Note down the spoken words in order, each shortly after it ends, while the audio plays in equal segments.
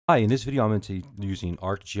Hi, in this video I'm going to be using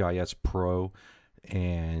ArcGIS Pro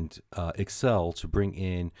and Excel to bring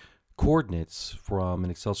in coordinates from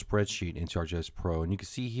an Excel spreadsheet into ArcGIS Pro. And you can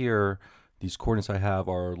see here these coordinates I have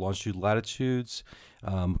are longitude, latitudes,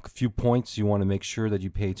 a few points you want to make sure that you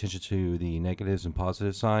pay attention to the negatives and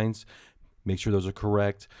positive signs, make sure those are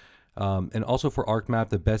correct. And also for ArcMap,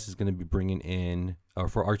 the best is going to be bringing in, or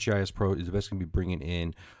for ArcGIS Pro, is the best going to be bringing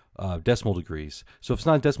in decimal degrees. So if it's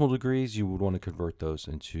not decimal degrees, you would want to convert those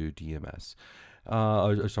into DMS.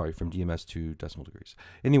 Sorry, from DMS to decimal degrees.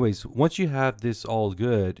 Anyways, once you have this all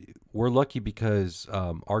good, we're lucky because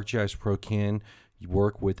ArcGIS Pro can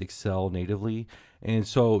work with Excel natively. And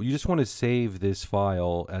so you just want to save this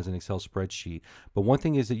file as an Excel spreadsheet. But one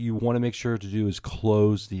thing is that you want to make sure to do is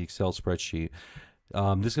close the Excel spreadsheet.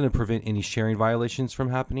 This is going to prevent any sharing violations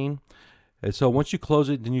from happening. And so once you close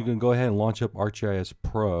it, then you can go ahead and launch up ArcGIS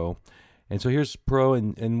Pro. And so here's Pro,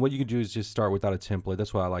 and what you can do is just start without a template.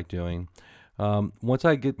 That's what I like doing. Once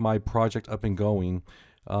I get my project up and going,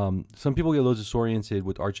 some people get a little disoriented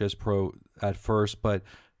with ArcGIS Pro at first, but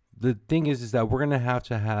the thing is that we're going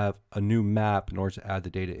to have a new map in order to add the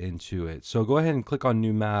data into it. So go ahead and click on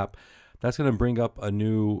New Map. That's going to bring up a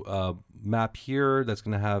new map here that's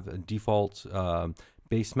going to have a default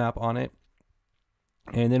base map on it.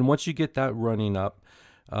 And then once you get that running up,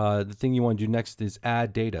 the thing you want to do next is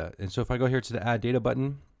add data. And so if I go here to the add data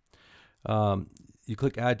button, you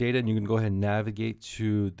click add data and you can go ahead and navigate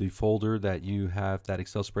to the folder that you have that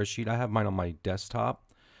Excel spreadsheet. I have mine on my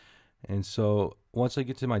desktop. And so once I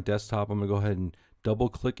get to my desktop, I'm going to go ahead and double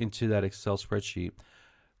click into that Excel spreadsheet.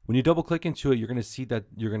 When you double click into it, you're going to see that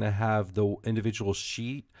you're going to have the individual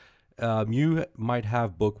sheet. You might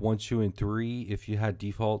have book 1, 2, and 3 if you had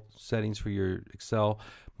default settings for your Excel.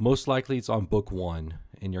 Most likely it's on book 1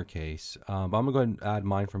 in your case. But I'm going to go ahead and add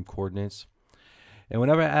mine from coordinates. And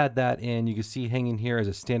whenever I add that in, you can see hanging here as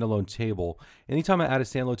a standalone table. Anytime I add a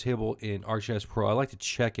standalone table in ArcGIS Pro, I like to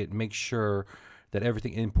check it, make sure that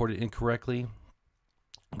everything imported incorrectly.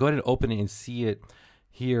 Go ahead and open it and see it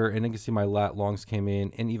here, and then you can see my lat longs came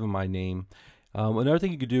in and even my name. Another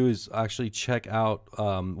thing you could do is actually check out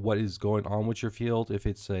what is going on with your field, if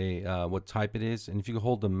it's a what type it is, and if you can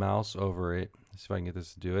hold the mouse over it, let's see if I can get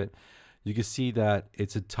this to do it, you can see that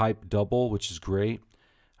it's a type double, which is great.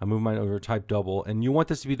 I move mine over type double, and you want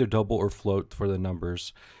this to be either double or float for the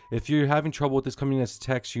numbers. If you're having trouble with this coming in as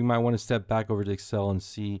text, you might want to step back over to Excel and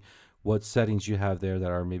see what settings you have there that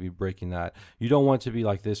are maybe breaking that. You don't want it to be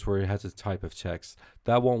like this where it has a type of text.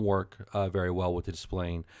 That won't work very well with the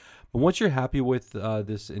displaying. But once you're happy with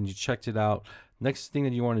this and you checked it out, next thing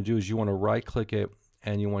that you want to do is you want to right click it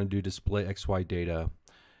and you want to do display XY data.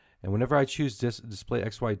 And whenever I choose this display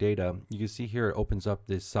XY data, you can see here it opens up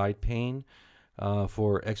this side pane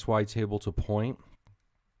for XY table to point.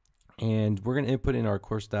 And we're going to input in our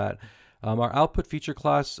course that our output feature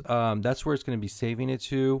class, that's where it's going to be saving it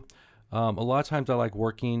to. A lot of times I like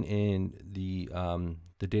working in the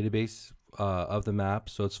database of the map,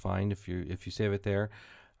 so it's fine if you save it there.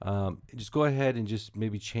 Just go ahead and just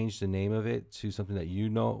maybe change the name of it to something that you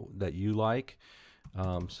know that you like.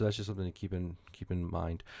 So that's just something to keep in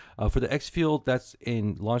mind. For the X field, that's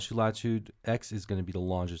in longitude, latitude. X is going to be the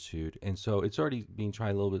longitude, and so it's already being tried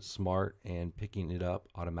a little bit smart and picking it up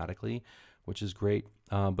automatically, which is great.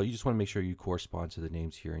 But you just want to make sure you correspond to the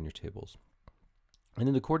names here in your tables. And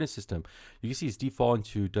then the coordinate system, you can see it's defaulting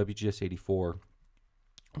to WGS84,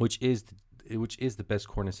 which is the best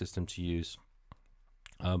coordinate system to use.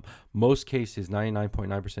 Most cases,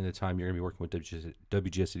 99.9% of the time, you're going to be working with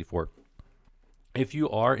WGS84. If you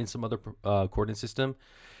are in some other coordinate system,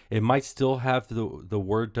 it might still have the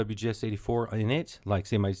word WGS84 in it. Like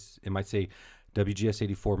say it might say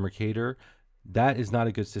WGS84 Mercator. That is not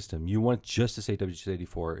a good system. You want just to say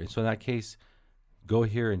WGS84. And so in that case, go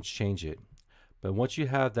here and change it. But once you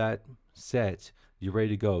have that set, you're ready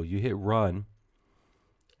to go. You hit run,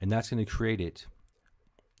 and that's going to create it.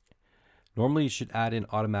 Normally, you should add in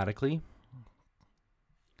automatically.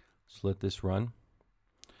 So let this run.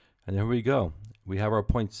 And there we go. We have our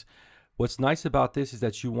points. What's nice about this is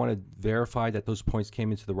that you want to verify that those points came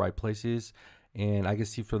into the right places. And I can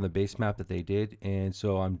see from the base map that they did. And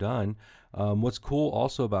so I'm done. What's cool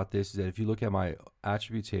also about this is that if you look at my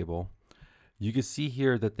attribute table, you can see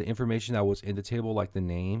here that the information that was in the table, like the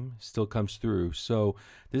name, still comes through. So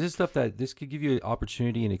this is stuff that this could give you an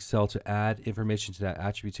opportunity in Excel to add information to that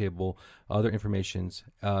attribute table, other informations.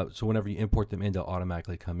 So whenever you import them in, they'll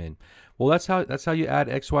automatically come in. Well, that's how you add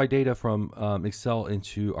XY data from Excel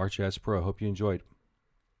into ArcGIS Pro. I hope you enjoyed.